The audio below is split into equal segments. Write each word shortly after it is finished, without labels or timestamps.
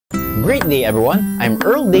Great day everyone! I'm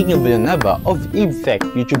Earl Villanueva of Evtech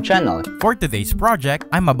YouTube channel. For today's project,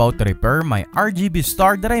 I'm about to repair my RGB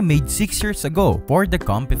star that I made 6 years ago for the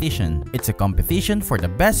competition. It's a competition for the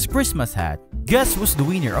best Christmas hat. Guess who's the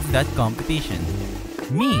winner of that competition?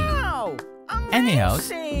 Me! Wow! Anyhow,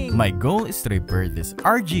 my goal is to repair this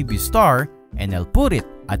RGB star and I'll put it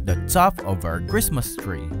at the top of our Christmas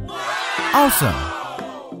tree. Awesome!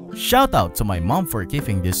 Shout out to my mom for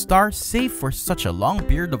keeping this star safe for such a long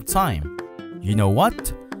period of time. You know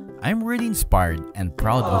what? I'm really inspired and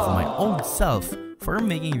proud of my old self for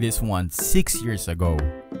making this one 6 years ago.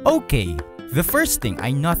 Okay, the first thing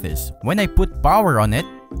I noticed when I put power on it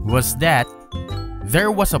was that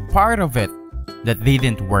there was a part of it that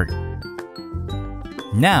didn't work.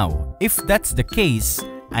 Now, if that's the case,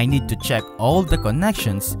 I need to check all the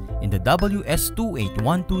connections in the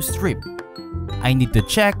WS2812 strip. I need to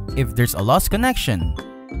check if there's a lost connection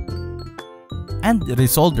and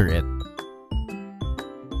resolder it.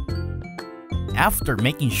 After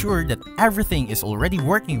making sure that everything is already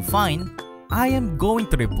working fine, I am going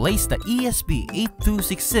to replace the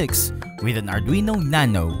ESP8266 with an Arduino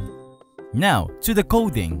Nano. Now, to the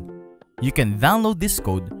coding. You can download this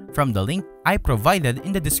code from the link I provided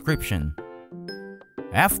in the description.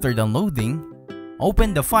 After downloading,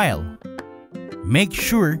 open the file. Make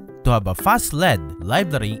sure to have a fast LED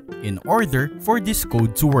library in order for this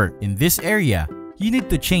code to work. In this area, you need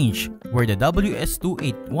to change where the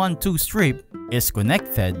WS2812 strip is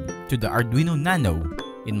connected to the Arduino Nano.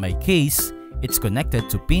 In my case, it's connected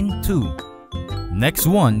to pin 2. Next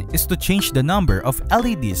one is to change the number of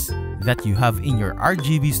LEDs that you have in your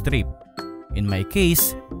RGB strip. In my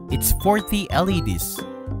case, it's 40 LEDs.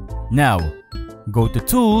 Now, go to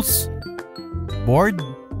Tools, Board,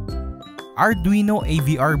 Arduino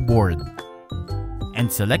AVR board,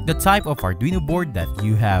 and select the type of Arduino board that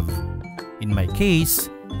you have. In my case,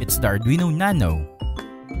 it's the Arduino Nano.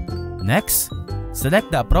 Next, select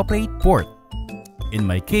the appropriate port. In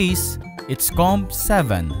my case, it's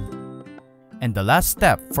COM7. And the last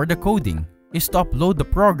step for the coding is to upload the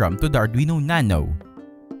program to the Arduino Nano.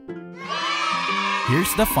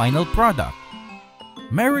 Here's the final product.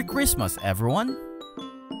 Merry Christmas, everyone!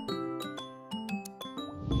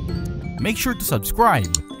 Make sure to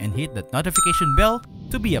subscribe and hit that notification bell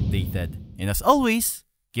to be updated. And as always,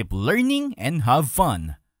 keep learning and have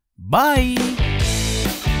fun. Bye!